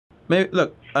maybe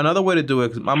look, another way to do it,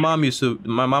 'cause my mom used to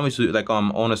like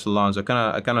own a salon, so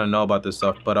I kind of know about this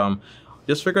stuff. But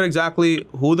just figure out exactly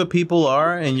who the people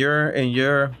are in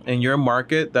your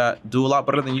market that do a lot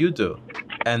better than you do,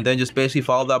 and then just basically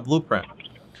follow that blueprint.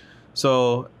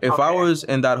 So if I Okay. was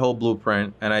in that whole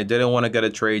blueprint and I didn't want to get a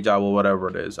trade job or whatever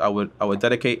it is, I would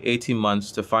dedicate 18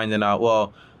 months to finding out,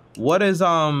 well, what is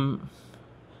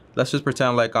let's just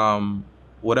pretend like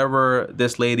whatever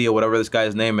this lady or whatever this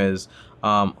guy's name is,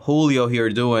 Julio here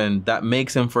doing that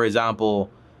makes him, for example,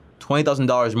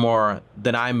 $20,000 more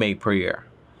than I make per year.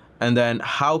 And then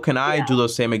how can I Yeah. do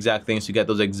those same exact things to get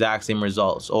those exact same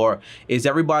results? Or is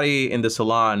everybody in the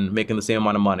salon making the same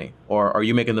amount of money? Or are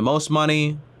you making the most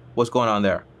money? What's going on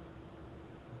there?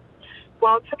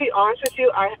 Well, to be honest with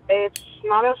you, it's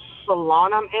not a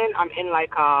salon I'm in. I'm in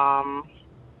like a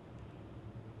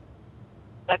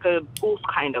booth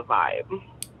kind of vibe.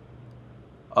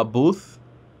 A booth?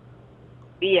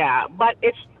 Yeah, but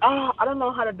it's I don't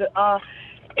know how to do.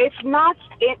 It's not.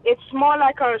 It's more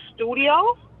like a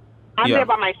studio. I'm Yeah. there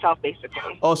by myself,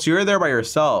 basically. Oh, so you're there by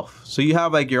yourself. So you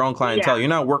have like your own clientele. Yeah. You're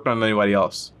not working on anybody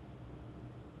else.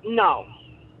 No,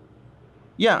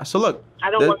 Yeah. So look, I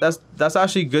don't work. that's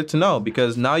actually good to know,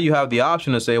 because now you have the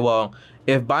option to say, well,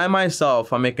 if by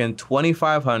myself I'm making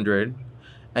 2,500,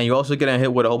 and you're also getting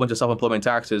hit with a whole bunch of self-employment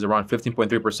taxes around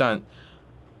 15.3%.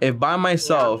 If by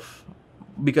myself,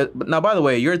 because now, by the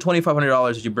way, your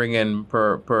 $2,500 that you bring in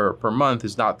per month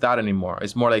is not that anymore.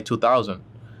 It's more like 2,000,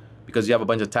 because you have a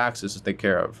bunch of taxes to take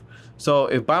care of. So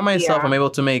if by myself Yeah. I'm able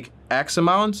to make X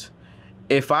amount,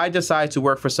 if I decide to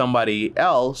work for somebody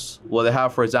else, will they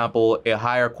have, for example, a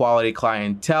higher quality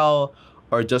clientele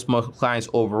or just more clients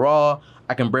overall?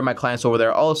 I can bring my clients over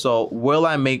there also. Will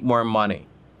I make more money?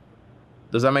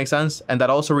 Does that make sense? And that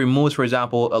also removes, for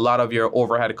example, a lot of your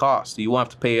overhead costs. You won't have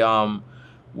to pay for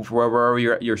wherever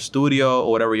your studio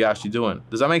or whatever you're actually doing.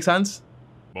 Does that make sense?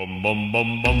 Bum bum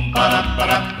bum bum ba ba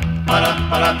da ba da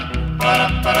ba da ba da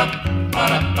ba da ba da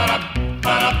ba da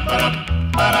ba da ba da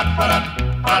ba da ba da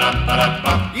ba da ba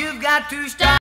da. You've got to stop.